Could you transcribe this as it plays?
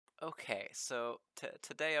Okay, so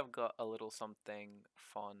today I've got a little something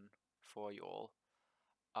fun for you all.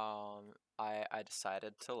 I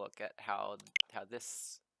decided to look at how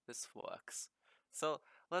this works. So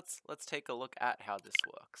let's take a look at how this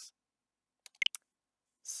works.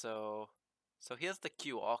 So so here's the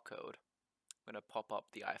QR code. I'm gonna pop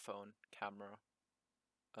up the iPhone camera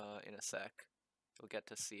in a sec. You'll get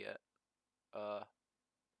to see it. Well,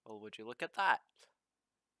 would you look at that?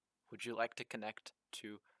 Would you like to connect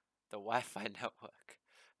to the Wi-Fi network?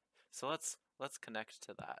 So let's connect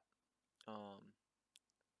to that.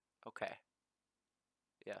 Okay.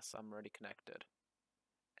 Yes, I'm already connected.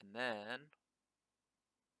 And then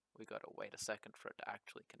we gotta wait a second for it to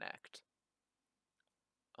actually connect.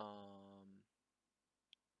 Come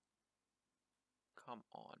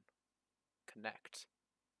on, connect.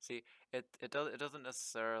 See, it doesn't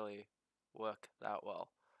necessarily work that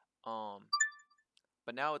well.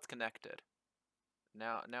 But now it's connected.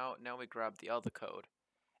 Now we grab the other code,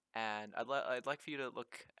 and I'd like for you to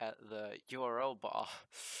look at the URL bar.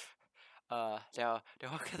 Now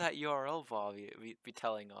what could that URL bar be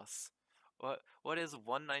telling us? What is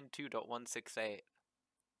 192.168?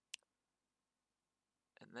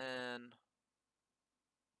 And then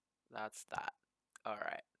that's that.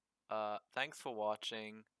 Alright. Thanks for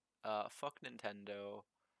watching. Fuck Nintendo.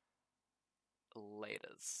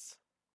 Laters.